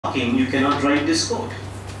You cannot write this code.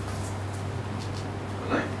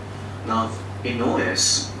 Alright? Now, in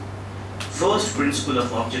OS, first principle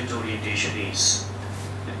of object orientation is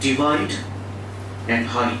divide and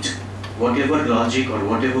hide whatever logic or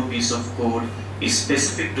whatever piece of code is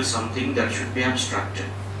specific to something that should be abstracted.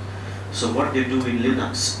 So what they do in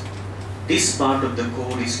Linux, this part of the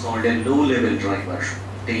code is called a low-level driver.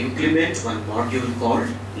 They implement one module called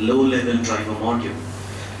low-level driver module.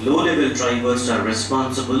 Low-level drivers are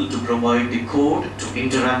responsible to provide the code to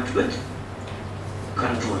interact with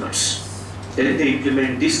controllers. Then they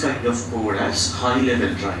implement this kind of code as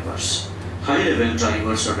high-level drivers. High-level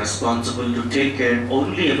drivers are responsible to take care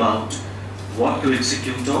only about what to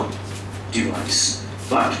execute on device.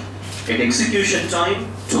 But at execution time,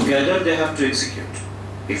 together they have to execute.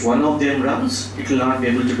 If one of them runs, it will not be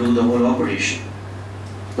able to do the whole operation.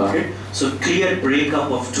 Got it? So clear breakup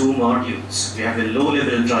of two modules. We have a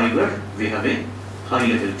low-level driver, we have a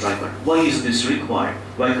high-level driver. Why is this required?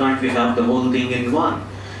 Why can't we have the whole thing in one?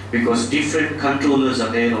 Because different controllers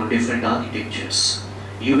are there on different architectures.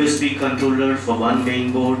 USB controller for one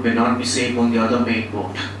main board may not be same on the other main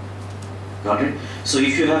board. Got it? So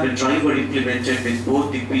if you have a driver implemented with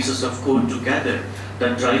both the pieces of code together,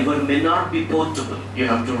 that driver may not be portable. You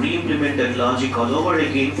have to re-implement that logic all over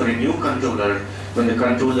again for a new controller when the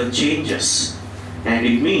controller changes. And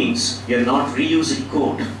it means you're not reusing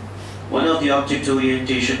code. One of the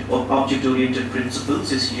object-oriented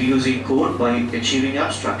principles is reusing code by achieving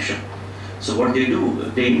abstraction. So what they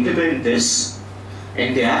do, they implement this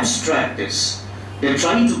and they abstract this. They're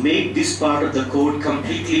trying to make this part of the code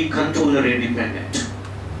completely controller independent.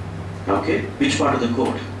 Okay? Which part of the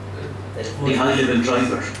code? The high-level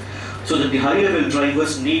driver. So that the high-level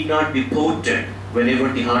drivers need not be ported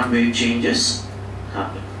whenever the hardware changes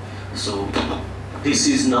happen. So this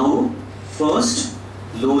is now first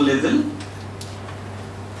low-level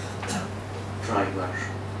driver.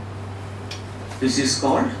 This is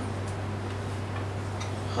called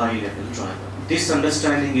high-level driver. This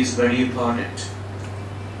understanding is very important.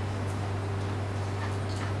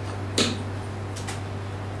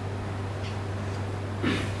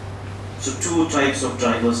 So two types of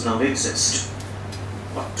drivers now exist.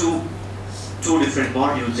 Or two different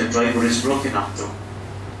modules a driver is broken up to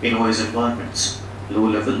in OS environments, low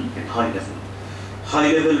level and high level.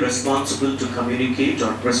 High level responsible to communicate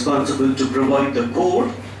or responsible to provide the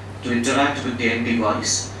code to interact with the end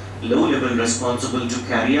device. Low level responsible to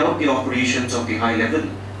carry out the operations of the high level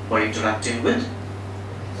by interacting with.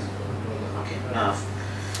 Okay. Now,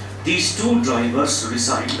 these two drivers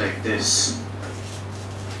reside like this.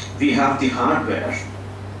 We have the hardware.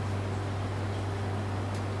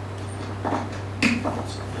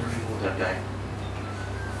 Remove that guy.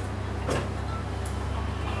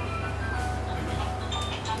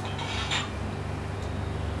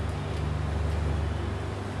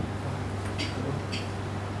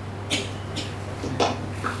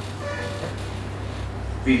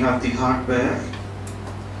 We have the hardware,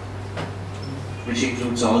 which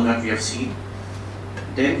includes all that we have seen.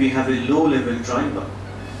 Then we have a low-level driver.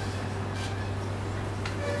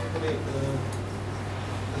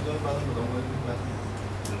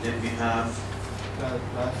 And then we have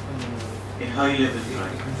a high-level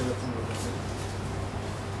driver.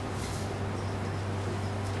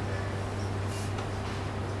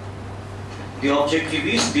 The objective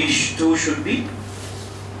is these two should be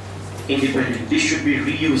independent. This should be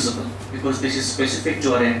reusable because this is specific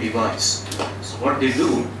to our end device. So what they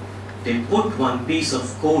do, they put one piece of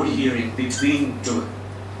code here in between to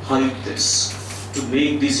hide this, to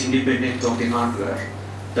make this independent of the hardware.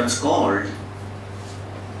 That's called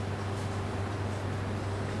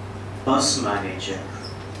bus manager.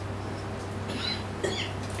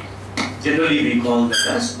 Generally we call that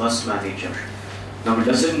as bus manager. Now it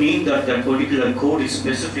doesn't mean that that particular code is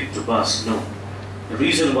specific to bus, no. The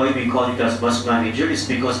reason why we call it as bus manager is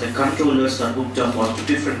because the controllers are hooked up onto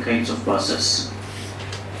different kinds of buses.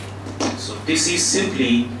 So this is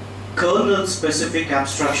simply kernel-specific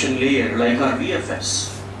abstraction layer like our VFS.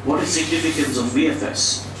 What is significance of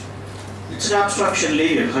VFS? It's an abstraction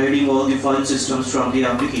layer hiding all the file systems from the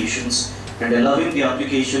applications and allowing the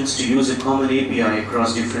applications to use a common API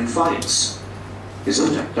across different files.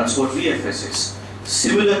 Isn't it? That's what VFS is.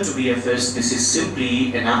 Similar to VFS, this is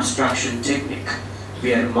simply an abstraction technique.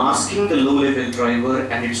 We are masking the low-level driver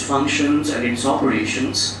and its functions and its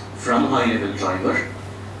operations from high-level driver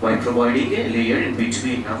by providing a layer in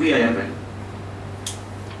between, a VIML.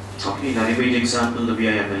 Okay, in our image example, the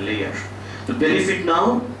VIML layer. The benefit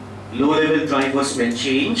now, low-level drivers may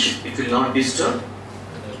change, it will not disturb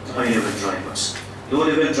high-level drivers.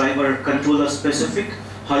 Low-level driver controller specific,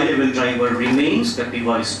 High-level driver remains the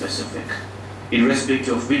device specific.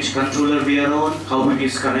 Irrespective of which controller we are on, how it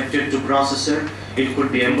is connected to processor, it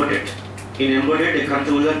could be embedded. In embedded, a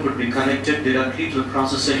controller could be connected directly to a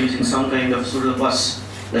processor using some kind of pseudo bus,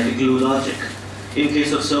 like a glue logic. In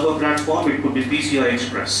case of server platform, it could be PCI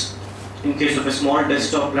Express. In case of a small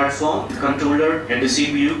desktop platform, the controller and the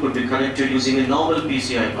CPU could be connected using a normal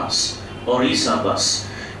PCI bus or ESA bus.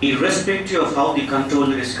 Irrespective of how the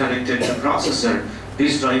controller is connected to processor,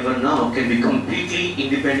 this driver now can be completely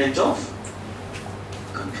independent of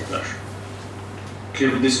controller.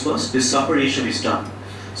 Clear with this first? This separation is done.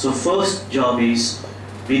 So first job is,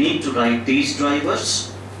 we need to write these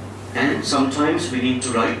drivers, and sometimes we need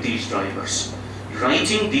to write these drivers.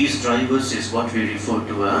 Writing these drivers is what we refer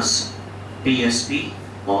to as BSP,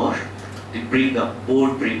 or the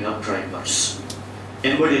board bring up drivers.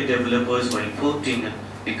 Embedded developers, while porting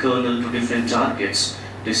the kernel to different targets,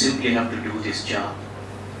 they simply have to do this job.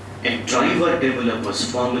 And driver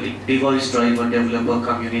developers, formerly device driver developer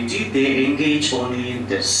community, they engage only in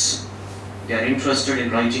this. They are interested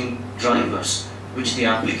in writing drivers which the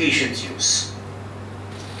applications use.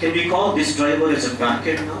 Can we call this driver as a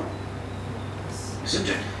backend now? Isn't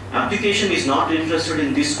it? Application is not interested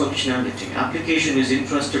in this functionality. Application is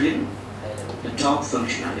interested in the top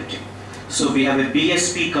functionality. So we have a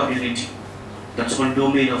BSP community. That's one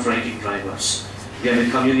domain of writing drivers. We have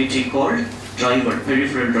a community called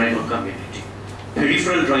peripheral driver community.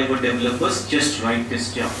 Peripheral driver developers just write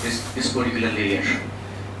this job, this particular layer.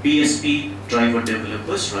 BSP driver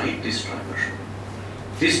developers write this driver.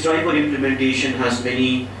 This driver implementation has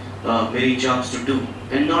many jobs to do,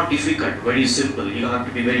 and not difficult, very simple. You have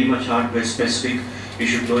to be very much hardware specific. You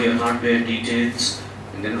should know your hardware details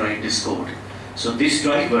and then write this code. So this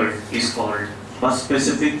driver is called bus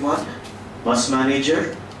specific one, bus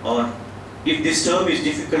manager, or if this term is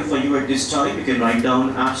difficult for you at this time, you can write down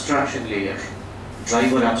abstraction layer,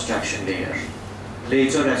 driver abstraction layer.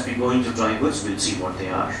 Later, as we go into drivers, we'll see what they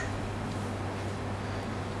are.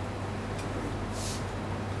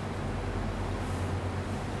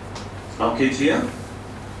 Okay, clear?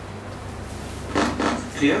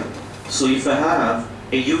 Clear? So if I have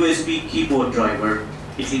a USB keyboard driver,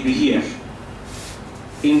 it will be here.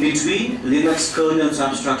 In between, Linux kernel's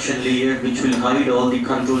abstraction layer, which will hide all the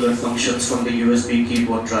controller functions from the USB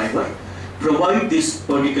keyboard driver, provide this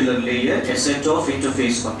particular layer a set of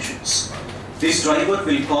interface functions. This driver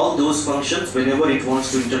will call those functions whenever it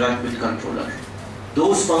wants to interact with controller.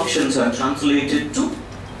 Those functions are translated to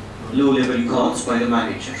low-level calls by the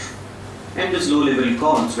manager. And these low-level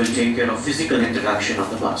calls will take care of physical interaction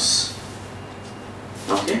of the bus.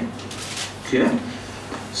 Okay? Clear?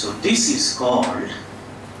 So this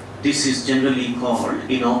is generally called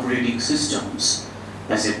in operating systems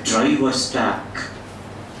as a driver stack.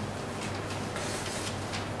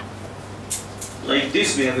 Like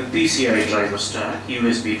this, we have a PCI driver stack,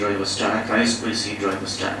 USB driver stack, I2C driver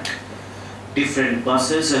stack. Different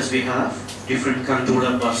buses as we have, different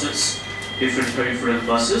controller buses, different peripheral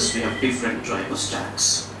buses, we have different driver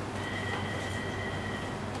stacks.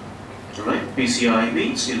 Alright, PCI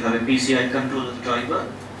means you'll have a PCI controller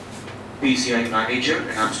driver, PCI manager, an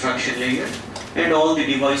abstraction layer, and all the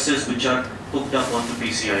devices which are hooked up onto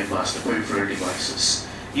PCI bus, the peripheral devices.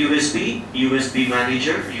 USB, USB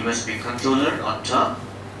manager, USB controller on top.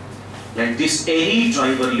 Like this, any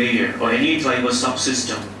driver layer or any driver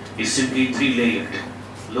subsystem is simply three-layered.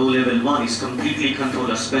 Low level one is completely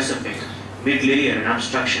controller specific, mid layer an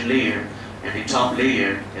abstraction layer, and the top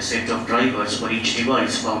layer a set of drivers for each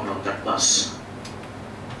device found on that bus.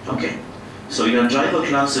 Okay, so in our driver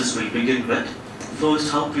classes we'll begin with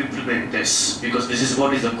first how to implement this, because this is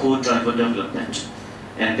what is the core driver development.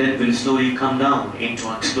 And then we'll slowly come down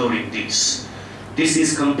into exploring these. This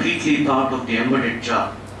is completely part of the embedded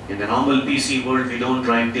job. In the normal PC world, we don't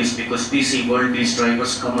write this because PC world, these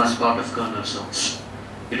drivers come as part of kernel source.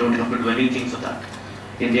 You don't have to do anything for that.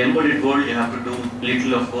 In the embedded world, you have to do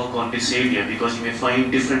little of work on this area because you may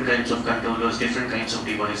find different kinds of controllers, different kinds of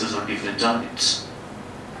devices on different targets.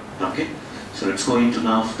 Okay? So let's go into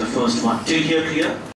now the first one. Till here clear?